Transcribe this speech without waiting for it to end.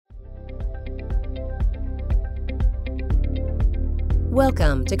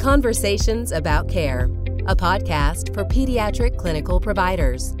Welcome to Conversations About Care, a podcast for pediatric clinical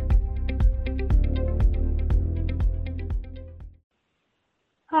providers.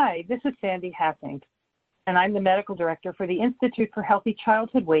 Hi, this is Sandy Hassink, and I'm the Medical Director for the Institute for Healthy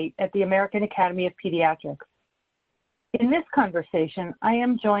Childhood Weight at the American Academy of Pediatrics. In this conversation, I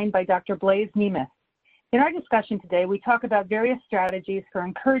am joined by Dr. Blaise Nemeth. In our discussion today, we talk about various strategies for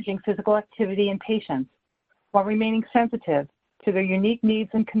encouraging physical activity in patients while remaining sensitive to their unique needs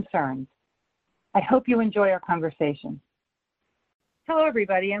and concerns. I hope you enjoy our conversation. Hello,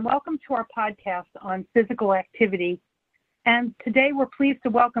 everybody, and welcome to our podcast on physical activity. And today we're pleased to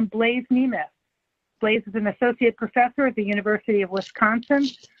welcome Blaise Nemeth. Blaise is an associate professor at the University of Wisconsin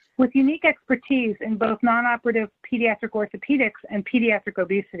with unique expertise in both non-operative pediatric orthopedics and pediatric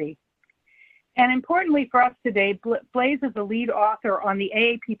obesity. And importantly for us today, Blaise is the lead author on the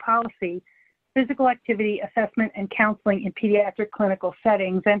AAP policy, Physical Activity Assessment and Counseling in Pediatric Clinical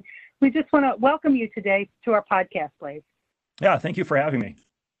Settings. And we just want to welcome you today to our podcast, Blaise. Yeah, thank you for having me.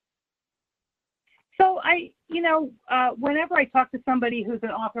 So whenever I talk to somebody who's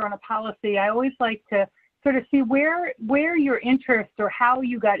an author on a policy, I always like to sort of see where your interest or how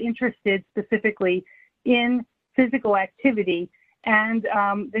you got interested specifically in physical activity and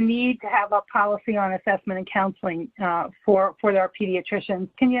the need to have a policy on assessment and counseling for our pediatricians.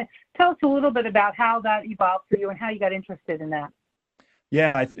 Can you tell us a little bit about how that evolved for you and how you got interested in that?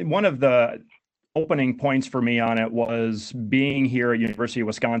 Yeah, one of the opening points for me on it was being here at University of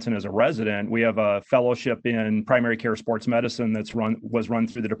Wisconsin as a resident. We have a fellowship in primary care sports medicine was run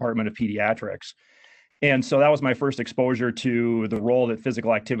through the Department of Pediatrics. And so that was my first exposure to the role that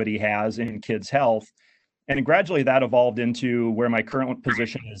physical activity has in kids' health. And gradually that evolved into where my current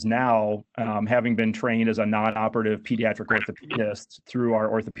position is now, having been trained as a non-operative pediatric orthopedist through our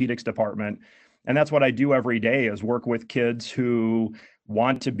orthopedics department. And that's what I do every day is work with kids who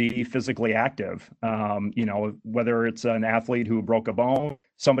want to be physically active. Whether it's an athlete who broke a bone,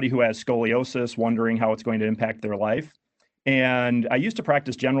 somebody who has scoliosis, wondering how it's going to impact their life. And I used to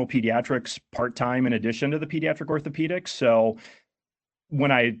practice general pediatrics part-time in addition to the pediatric orthopedics. So when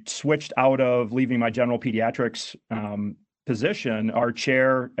I switched out of leaving my general pediatrics position, our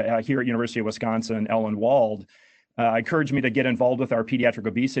chair here at University of Wisconsin, Ellen Wald, encouraged me to get involved with our pediatric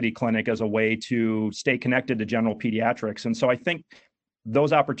obesity clinic as a way to stay connected to general pediatrics. And so I think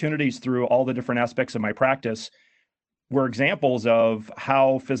those opportunities through all the different aspects of my practice were examples of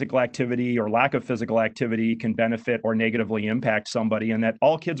how physical activity or lack of physical activity can benefit or negatively impact somebody, and that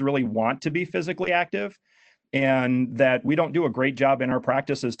all kids really want to be physically active, and that we don't do a great job in our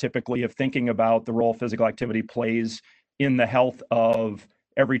practices typically of thinking about the role physical activity plays in the health of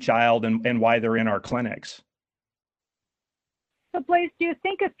every child and why they're in our clinics. So Blaise, do you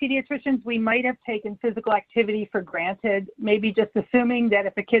think as pediatricians we might have taken physical activity for granted, maybe just assuming that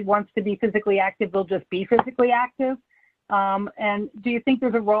if a kid wants to be physically active, they'll just be physically active? And do you think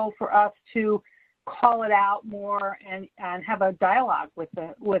there's a role for us to call it out more and have a dialogue with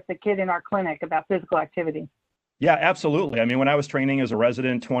the kid in our clinic about physical activity? Yeah, absolutely. I mean, when I was training as a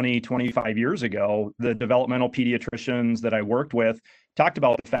resident 25 years ago, the developmental pediatricians that I worked with talked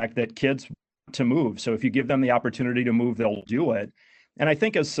about the fact that kids want to move. So if you give them the opportunity to move, they'll do it. And I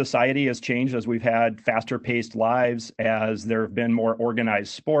think as society has changed, as we've had faster paced lives, as there have been more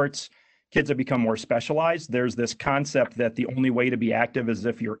organized sports, kids have become more specialized. There's this concept that the only way to be active is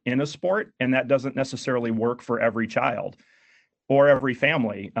if you're in a sport, and that doesn't necessarily work for every child or every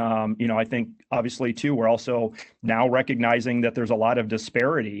family. I think obviously too, we're also now recognizing that there's a lot of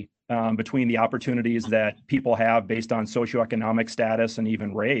disparity between the opportunities that people have based on socioeconomic status and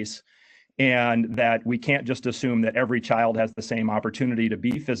even race, and that we can't just assume that every child has the same opportunity to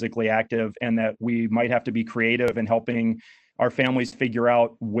be physically active, and that we might have to be creative in helping our families figure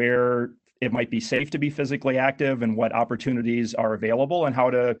out where it might be safe to be physically active and what opportunities are available and how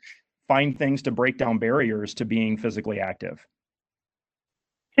to find things to break down barriers to being physically active.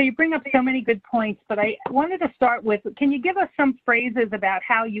 So you bring up so many good points, but I wanted to start with, can you give us some phrases about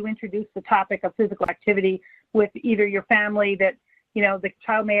how you introduced the topic of physical activity with either your family that, the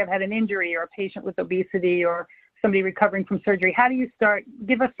child may have had an injury or a patient with obesity or somebody recovering from surgery? How do you start?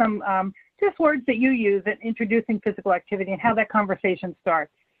 Give us some just words that you use in introducing physical activity and how that conversation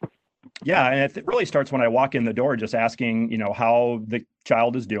starts. Yeah, and it really starts when I walk in the door, just asking, how the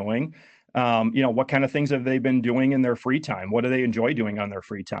child is doing. What kind of things have they been doing in their free time? What do they enjoy doing on their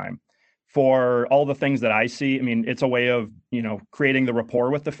free time? For all the things that I see, I mean, it's a way of, creating the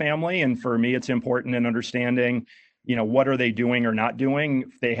rapport with the family. And for me, it's important in understanding, what are they doing or not doing?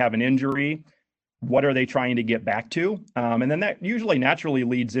 If they have an injury, what are they trying to get back to? And then that usually naturally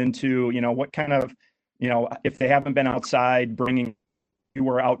leads into, what kind of, if they haven't been outside, bringing you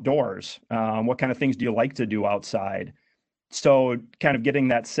were outdoors? What kind of things do you like to do outside? So kind of getting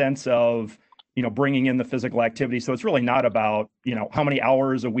that sense of, bringing in the physical activity. So it's really not about, how many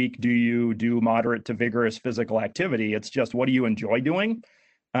hours a week do you do moderate to vigorous physical activity? It's just, what do you enjoy doing?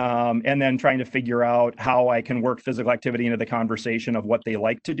 And then trying to figure out how I can work physical activity into the conversation of what they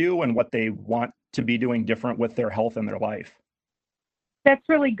like to do and what they want to be doing different with their health and their life. That's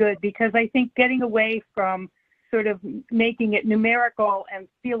really good, because I think getting away from sort of making it numerical and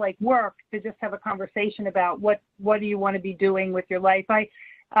feel like work to just have a conversation about what do you want to be doing with your life.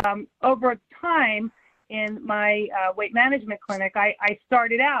 Over time in my weight management clinic, I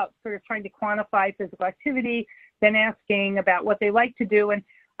started out sort of trying to quantify physical activity, then asking about what they like to do. And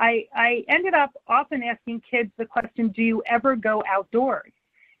I ended up often asking kids the question, do you ever go outdoors?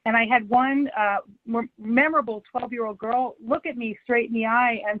 And I had one memorable 12-year-old girl look at me straight in the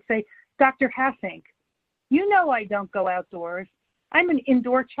eye and say, Dr. Hassink, you know I don't go outdoors. I'm an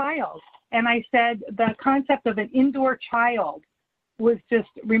indoor child. And I said the concept of an indoor child was just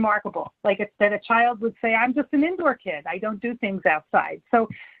remarkable. Like that a child would say, I'm just an indoor kid. I don't do things outside. So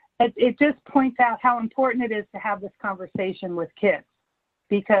it just points out how important it is to have this conversation with kids,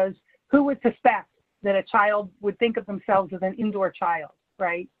 because who would suspect that a child would think of themselves as an indoor child,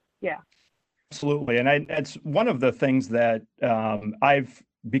 right? Yeah. Absolutely. And it's one of the things that I've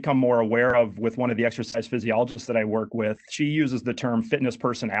become more aware of with one of the exercise physiologists that I work with. She uses the term fitness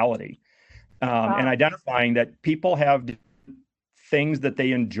personality, and identifying that people have things that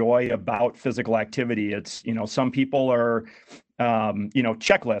they enjoy about physical activity. It's, some people are,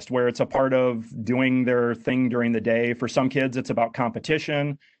 checklist, where it's a part of doing their thing during the day. For some kids, it's about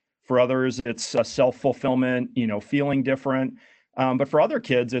competition. For others, it's a self-fulfillment, feeling different. But for other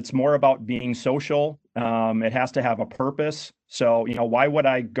kids, it's more about being social. It has to have a purpose. So, why would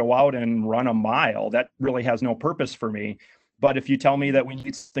I go out and run a mile? That really has no purpose for me. But if you tell me that we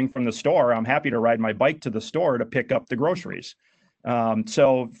need something from the store, I'm happy to ride my bike to the store to pick up the groceries.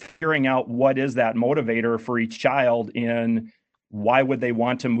 So figuring out what is that motivator for each child in why would they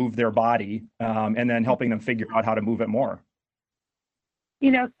want to move their body, and then helping them figure out how to move it more.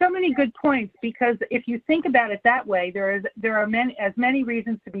 So many good points, because if you think about it that way, there are as many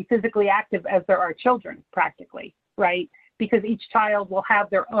reasons to be physically active as there are children, practically, right? Because each child will have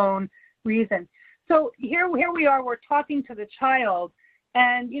their own reason. So here we are, we're talking to the child,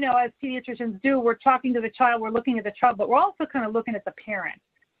 and as pediatricians do, we're talking to the child, we're looking at the child, but we're also kind of looking at the parent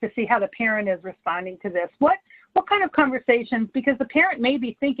to see how the parent is responding to this. What kind of conversations, because the parent may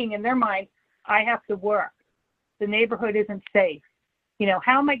be thinking in their mind, I have to work, the neighborhood isn't safe.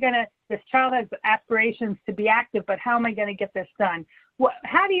 How am I this child has aspirations to be active, but how am I going to get this done?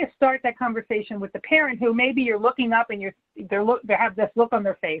 How do you start that conversation with the parent who maybe you're looking up and they have this look on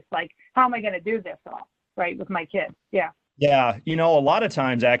their face, like, how am I going to do this all, right, with my kid? Yeah. Yeah. A lot of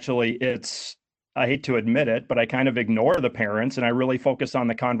times actually I hate to admit it, but I kind of ignore the parents and I really focus on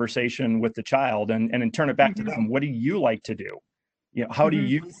the conversation with the child and turn it back to them. What do you like to do? How do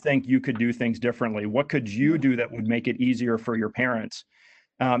you think you could do things differently? What could you do that would make it easier for your parents?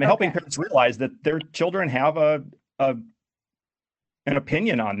 And helping parents realize that their children have an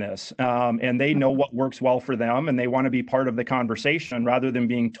opinion on this, and they know what works well for them, and they want to be part of the conversation rather than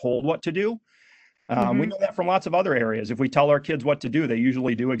being told what to do. We know that from lots of other areas. If we tell our kids what to do, they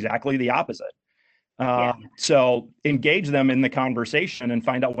usually do exactly the opposite. So engage them in the conversation and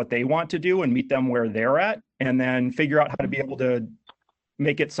find out what they want to do and meet them where they're at, and then figure out how to be able to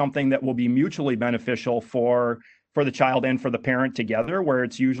make it something that will be mutually beneficial for the child and for the parent together, where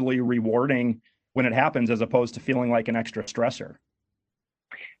it's usually rewarding when it happens, as opposed to feeling like an extra stressor.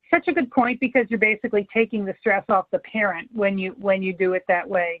 Such a good point, because you're basically taking the stress off the parent when you do it that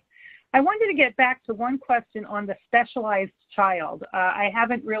way. I wanted to get back to one question on the specialized child. I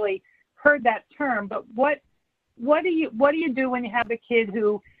haven't really heard that term, but what do you do when you have a kid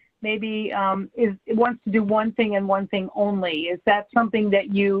who maybe wants to do one thing and one thing only? Is that something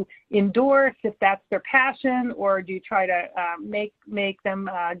that you endorse if that's their passion, or do you try to make them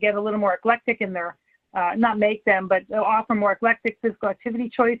get a little more eclectic in their not make them, but offer more eclectic physical activity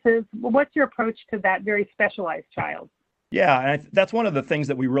choices? What's your approach to that very specialized child? Yeah, and that's one of the things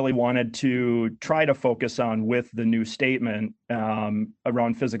that we really wanted to try to focus on with the new statement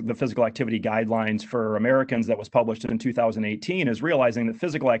around the physical activity guidelines for Americans that was published in 2018, is realizing that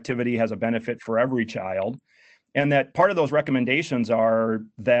physical activity has a benefit for every child, and that part of those recommendations are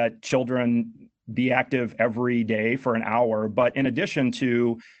that children be active every day for an hour, but in addition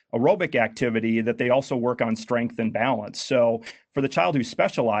to aerobic activity, that they also work on strength and balance. So for the child who's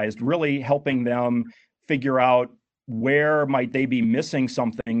specialized, really helping them figure out where might they be missing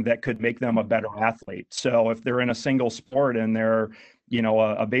something that could make them a better athlete. So if they're in a single sport and they're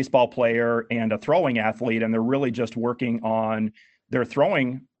a baseball player and a throwing athlete, and they're really just working on their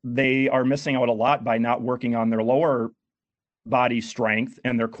throwing, they are missing out a lot by not working on their lower body strength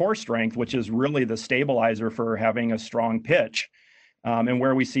and their core strength, which is really the stabilizer for having a strong pitch. And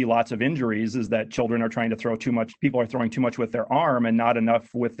where we see lots of injuries is that children are trying to throw too much. People are throwing too much with their arm and not enough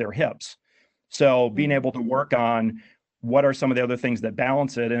with their hips. So being able to work on what are some of the other things that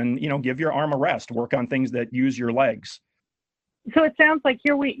balance it, and give your arm a rest, work on things that use your legs. So it sounds like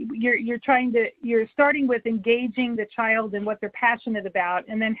you're starting with engaging the child in what they're passionate about,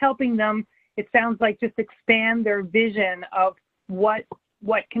 and then helping them. It sounds like just expand their vision of what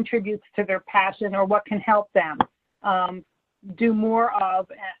contributes to their passion, or what can help them do more of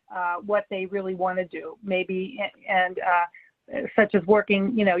what they really want to do, maybe, and such as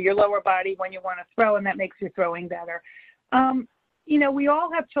working, your lower body when you want to throw, and that makes your throwing better. We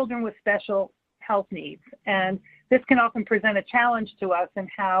all have children with special health needs, and this can often present a challenge to us in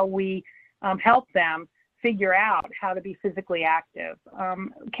how we help them figure out how to be physically active.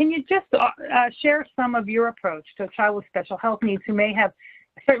 Can you just share some of your approach to a child with special health needs who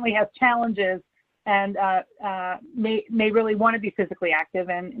certainly has challenges and may really want to be physically active,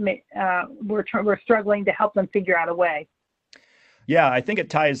 and we're struggling to help them figure out a way? Yeah, I think it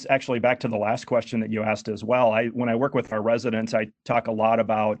ties actually back to the last question that you asked as well. When I work with our residents, I talk a lot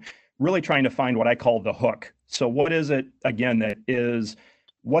about really trying to find what I call the hook. So what is it, again,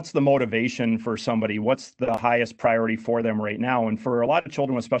 what's the motivation for somebody? What's the highest priority for them right now? And for a lot of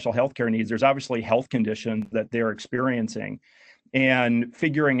children with special health care needs, there's obviously health conditions that they're experiencing, and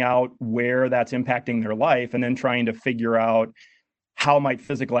figuring out where that's impacting their life, and then trying to figure out how might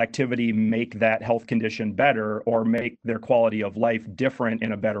physical activity make that health condition better, or make their quality of life different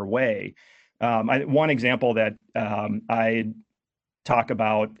in a better way. One example that I talk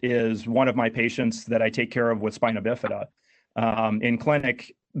about is one of my patients that I take care of with spina bifida. In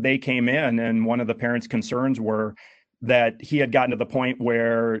clinic, they came in, and one of the parents' concerns were that he had gotten to the point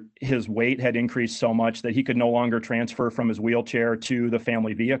where his weight had increased so much that he could no longer transfer from his wheelchair to the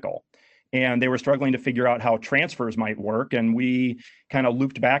family vehicle. And they were struggling to figure out how transfers might work. And we kind of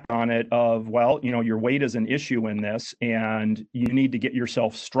looped back on it of, well, your weight is an issue in this, and you need to get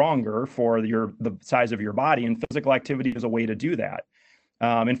yourself stronger for the size of your body, and physical activity is a way to do that.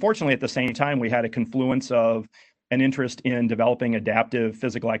 Unfortunately, at the same time, we had a confluence of an interest in developing adaptive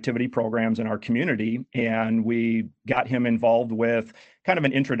physical activity programs in our community. And we got him involved with kind of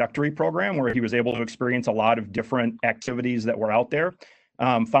an introductory program where he was able to experience a lot of different activities that were out there.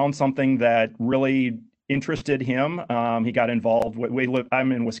 Found something that really interested him. He got involved with,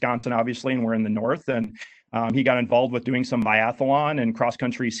 I'm in Wisconsin, obviously, and we're in the north. And he got involved with doing some biathlon and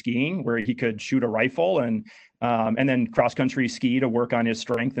cross-country skiing, where he could shoot a rifle and then cross-country ski to work on his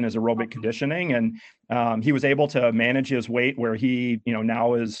strength and his aerobic conditioning. And he was able to manage his weight, where he,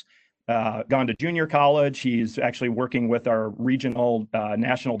 now is gone to junior college. He's actually working with our regional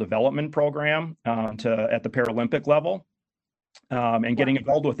national development program at the Paralympic level. And getting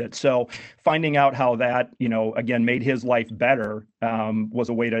involved with it. So finding out how that, again, made his life better was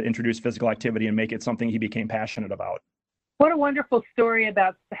a way to introduce physical activity and make it something he became passionate about. What a wonderful story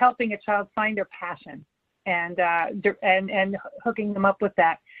about helping a child find their passion and hooking them up with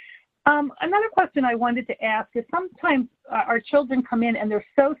that. Another question I wanted to ask is, sometimes our children come in and they're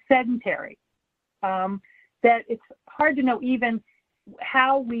so sedentary that it's hard to know even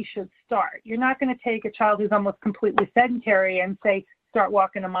how we should start. You're not going to take a child who's almost completely sedentary and say, start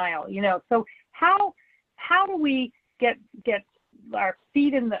walking a mile, So how do we get our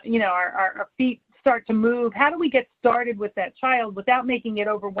feet in the, our feet start to move? How do we get started with that child without making it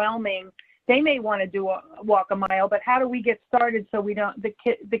overwhelming? They may want to walk a mile, but how do we get started so the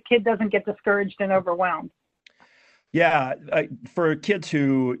kid doesn't get discouraged and overwhelmed? Yeah, for kids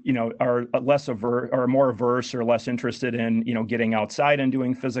who, are less averse or more averse or less interested in, getting outside and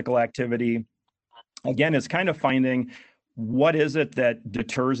doing physical activity, again, it's kind of finding what is it that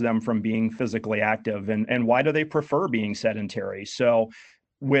deters them from being physically active, and why do they prefer being sedentary? So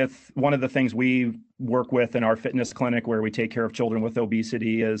with one of the things we work with in our fitness clinic, where we take care of children with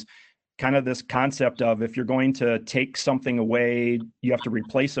obesity, is kind of this concept of, if you're going to take something away, you have to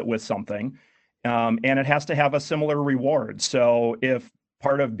replace it with something. And it has to have a similar reward. So if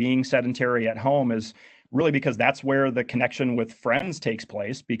part of being sedentary at home is really because that's where the connection with friends takes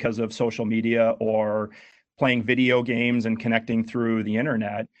place because of social media or playing video games and connecting through the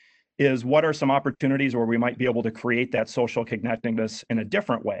internet, is what are some opportunities where we might be able to create that social connectedness in a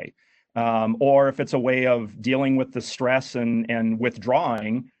different way? Or if it's a way of dealing with the stress and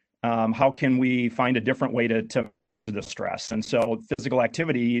withdrawing, how can we find a different way to the stress? And so physical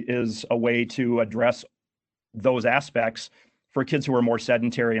activity is a way to address those aspects for kids who are more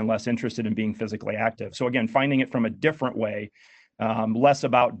sedentary and less interested in being physically active. So again, finding it from a different way, less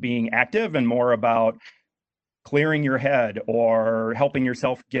about being active and more about clearing your head or helping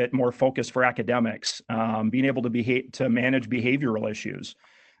yourself get more focused for academics, being able to manage behavioral issues.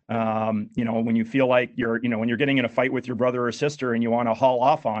 When you feel like when you're getting in a fight with your brother or sister and you want to haul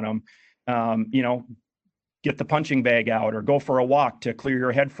off on them, get the punching bag out or go for a walk to clear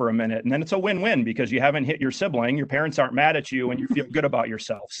your head for a minute. And then it's a win-win because you haven't hit your sibling, your parents aren't mad at you, and you feel good about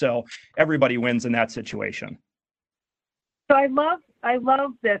yourself. So everybody wins in that situation. So I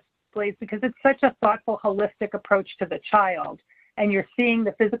love this, Blaise, because it's such a thoughtful, holistic approach to the child. And you're seeing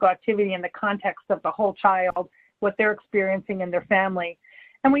the physical activity in the context of the whole child, what they're experiencing in their family.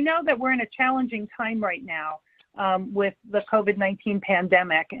 And we know that we're in a challenging time right now with the COVID-19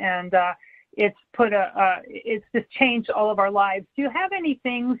 pandemic. And it's just changed all of our lives. Do you have any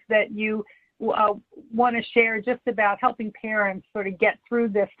things that you want to share just about helping parents sort of get through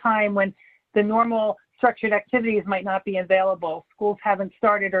this time when the normal structured activities might not be available? Schools haven't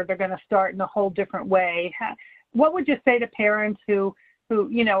started, or they're going to start in a whole different way. What would you say to parents who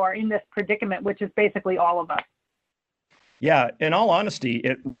are in this predicament, which is basically all of us? Yeah, in all honesty,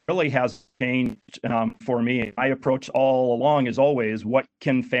 it really has changed for me. My approach all along is always, what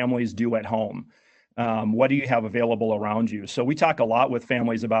can families do at home? What do you have available around you? So we talk a lot with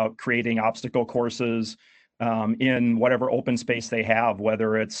families about creating obstacle courses in whatever open space they have,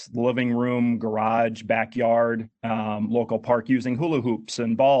 whether it's living room, garage, backyard, local park, using hula hoops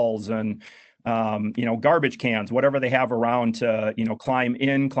and balls and garbage cans, whatever they have around to climb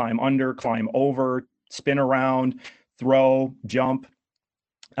in, climb under, climb over, spin around, throw, jump,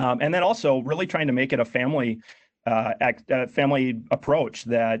 and then also really trying to make it a family approach,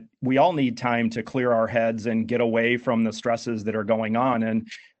 that we all need time to clear our heads and get away from the stresses that are going on. And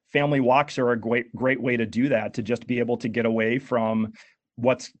family walks are a great way to do that, to just be able to get away from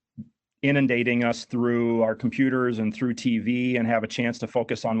what's inundating us through our computers and through TV and have a chance to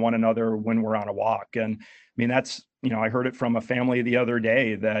focus on one another when we're on a walk. And I mean, that's, I heard it from a family the other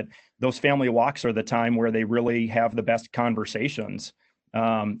day that those family walks are the time where they really have the best conversations.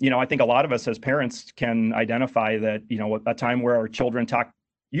 I think a lot of us as parents can identify that, a time where our children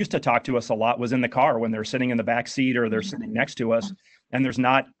used to talk to us a lot was in the car when they're sitting in the back seat or they're sitting next to us, and there's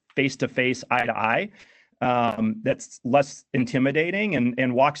not face-to-face, eye-to-eye. That's less intimidating,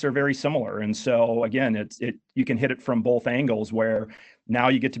 and walks are very similar. And so again, you can hit it from both angles, where now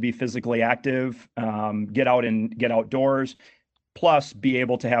you get to be physically active, get outdoors, plus be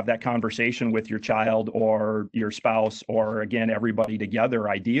able to have that conversation with your child or your spouse, or again, everybody together,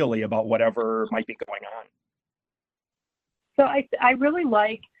 ideally, about whatever might be going on. So I really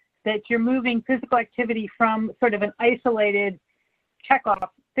like that you're moving physical activity from sort of an isolated checkoff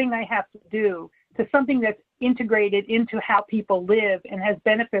thing I have to do to something that's integrated into how people live and has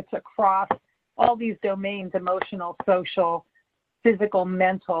benefits across all these domains: emotional, social, physical,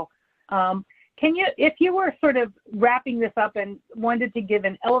 mental. Can you, if you were sort of wrapping this up and wanted to give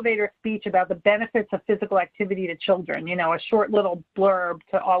an elevator speech about the benefits of physical activity to children, a short little blurb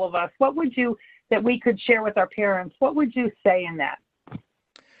to all of us, that we could share with our parents, what would you say in that?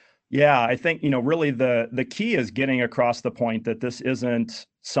 Yeah, I think, really the key is getting across the point that this isn't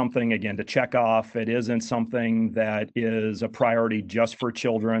something, again, to check off. It isn't something that is a priority just for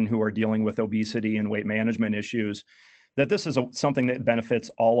children who are dealing with obesity and weight management issues, that this is something that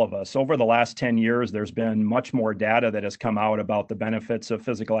benefits all of us. Over the last 10 years, there's been much more data that has come out about the benefits of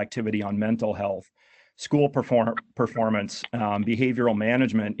physical activity on mental health, school performance, behavioral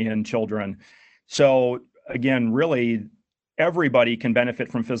management in children. So again, really, everybody can benefit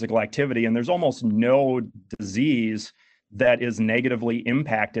from physical activity, and there's almost no disease that is negatively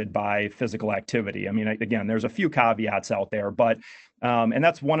impacted by physical activity. I mean, again, there's a few caveats out there, but and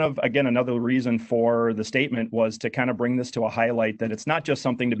that's another reason for the statement was to kind of bring this to a highlight that it's not just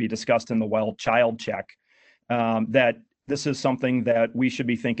something to be discussed in the well child check, that this is something that we should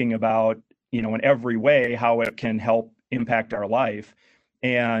be thinking about, in every way, how it can help impact our life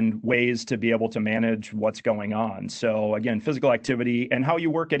and ways to be able to manage what's going on. So again, physical activity and how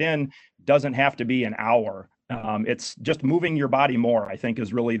you work it in doesn't have to be an hour. It's just moving your body more, I think,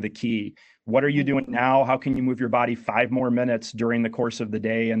 is really the key. What are you doing now? How can you move your body 5 more minutes during the course of the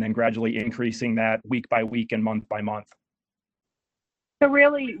day, and then gradually increasing that week by week and month by month? So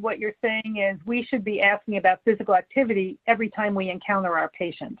really what you're saying is we should be asking about physical activity every time we encounter our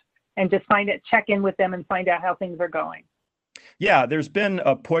patient, and just check in with them and find out how things are going. Yeah, there's been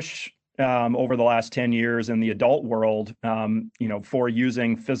a push over the last 10 years in the adult world, for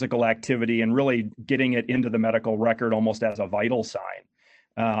using physical activity and really getting it into the medical record almost as a vital sign.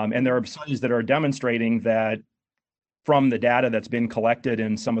 And there are studies that are demonstrating that from the data that's been collected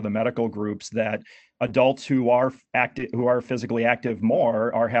in some of the medical groups that adults who are physically active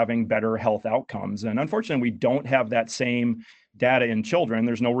more are having better health outcomes. And unfortunately, we don't have that same data in children.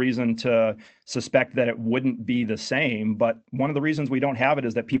 There's no reason to suspect that it wouldn't be the same, but one of the reasons we don't have it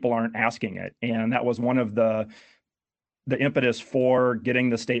is that people aren't asking it. And that was one of the impetus for getting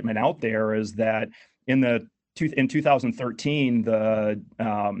the statement out there, is that in 2013, the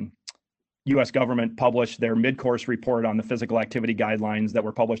U.S. government published their mid-course report on the physical activity guidelines that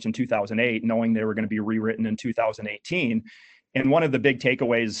were published in 2008, knowing they were going to be rewritten in 2018. And one of the big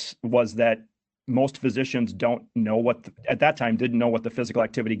takeaways was that most physicians don't know at that time didn't know what the physical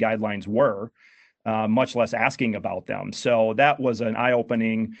activity guidelines were, much less asking about them. So that was an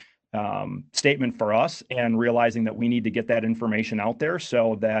eye-opening statement for us, and realizing that we need to get that information out there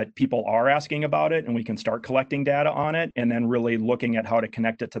so that people are asking about it and we can start collecting data on it, and then really looking at how to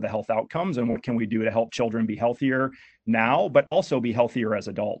connect it to the health outcomes and what can we do to help children be healthier now, but also be healthier as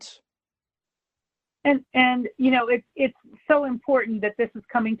adults. And you know, it's so important that this is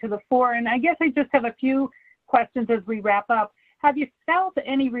coming to the fore. And I guess I just have a few questions as we wrap up. Have you felt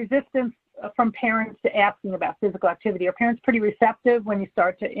any resistance from parents to asking about physical activity? Are parents pretty receptive when you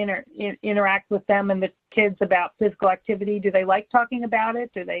start to interact with them and the kids about physical activity? Do they like talking about it?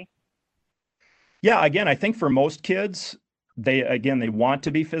 Do they? Yeah, again, I think for most kids, they want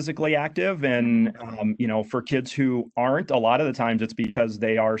to be physically active. And, you know, for kids who aren't, a lot of the times it's because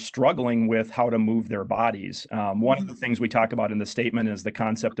they are struggling with how to move their bodies. One of the things we talk about in the statement is the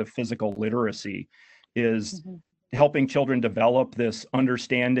concept of physical literacy, is helping children develop this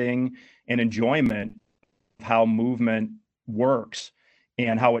understanding and enjoyment of how movement works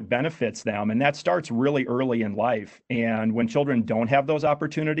and how it benefits them. And that starts really early in life. And when children don't have those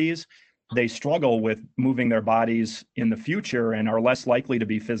opportunities, they struggle with moving their bodies in the future and are less likely to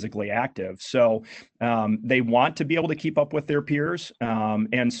be physically active. So they want to be able to keep up with their peers.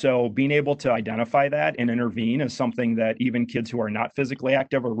 And so being able to identify that and intervene is something that even kids who are not physically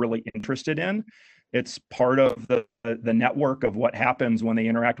active are really interested in. It's part of the network of what happens when they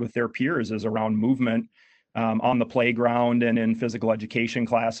interact with their peers, is around movement on the playground and in physical education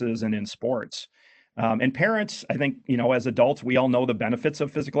classes and in sports. And parents, I think, you know, as adults, we all know the benefits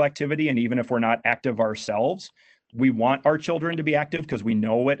of physical activity. And even if we're not active ourselves, we want our children to be active because we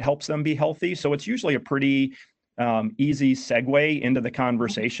know it helps them be healthy. So it's usually a pretty easy segue into the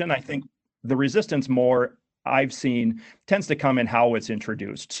conversation. I think the resistance more I've seen tends to come in how it's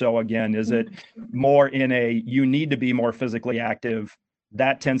introduced. So again, is it more in you need to be more physically active?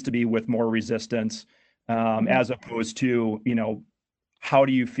 That tends to be with more resistance, as opposed to, you know, how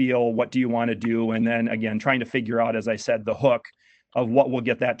do you feel? What do you want to do? And then again, trying to figure out, as I said, the hook of what will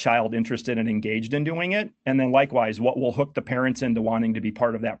get that child interested and engaged in doing it. And then likewise, what will hook the parents into wanting to be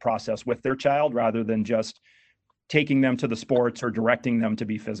part of that process with their child, rather than just taking them to the sports or directing them to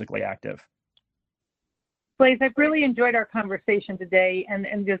be physically active. Blaise, I've really enjoyed our conversation today,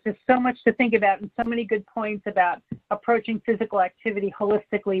 and there's just so much to think about and so many good points about approaching physical activity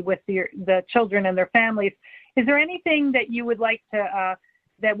holistically with the children and their families. Is there anything that you would like to,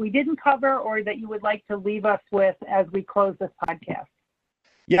 that we didn't cover, or that you would like to leave us with as we close this podcast?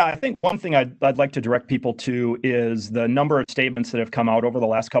 Yeah, I think one thing I'd like to direct people to is the number of statements that have come out over the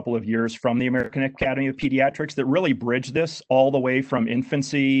last couple of years from the American Academy of Pediatrics that really bridge this all the way from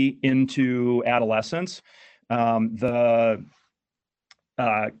infancy into adolescence. The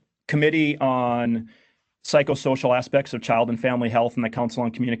Committee on Psychosocial Aspects of Child and Family Health and the Council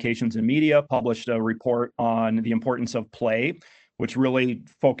on Communications and Media published a report on the importance of play, which really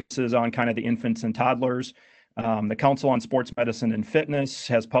focuses on kind of the infants and toddlers. The Council on Sports Medicine and Fitness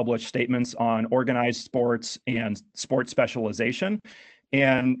has published statements on organized sports and sports specialization.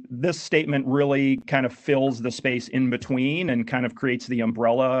 And this statement really kind of fills the space in between and kind of creates the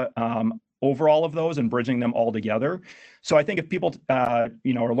umbrella over all of those and bridging them all together. So I think if people,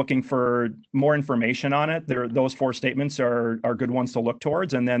 you know, are looking for more information on it, those four statements are good ones to look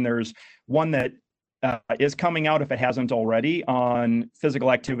towards. And then there's one that is coming out, if it hasn't already, on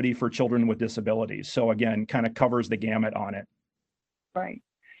physical activity for children with disabilities. So again, kind of covers the gamut on it. Right.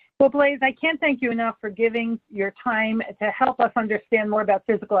 Well, Blaise, I can't thank you enough for giving your time to help us understand more about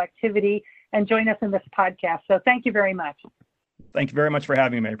physical activity and join us in this podcast. So thank you very much. Thank you very much for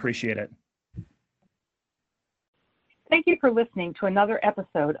having me. I appreciate it. Thank you for listening to another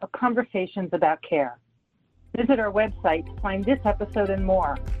episode of Conversations About Care. Visit our website to find this episode and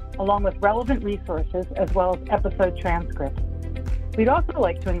more, along with relevant resources as well as episode transcripts. We'd also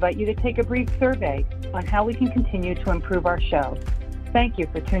like to invite you to take a brief survey on how we can continue to improve our show. Thank you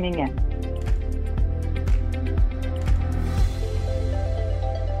for tuning in.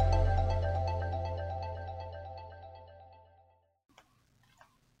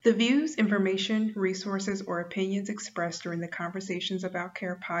 The views, information, resources, or opinions expressed during the Conversations About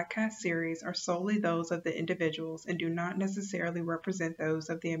Care podcast series are solely those of the individuals and do not necessarily represent those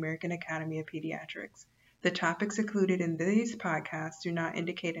of the American Academy of Pediatrics. The topics included in these podcasts do not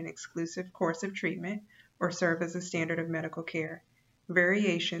indicate an exclusive course of treatment or serve as a standard of medical care.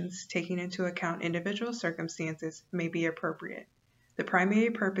 Variations, taking into account individual circumstances, may be appropriate. The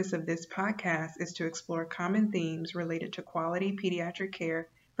primary purpose of this podcast is to explore common themes related to quality pediatric care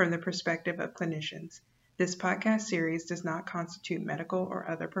from the perspective of clinicians. This podcast series does not constitute medical or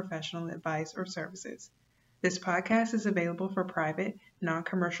other professional advice or services. This podcast is available for private,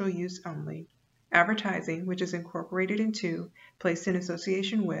 non-commercial use only. Advertising, which is incorporated into, placed in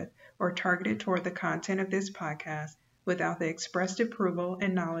association with, or targeted toward the content of this podcast without the expressed approval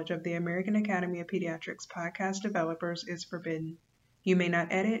and knowledge of the American Academy of Pediatrics podcast developers is forbidden. You may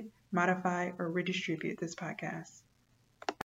not edit, modify, or redistribute this podcast.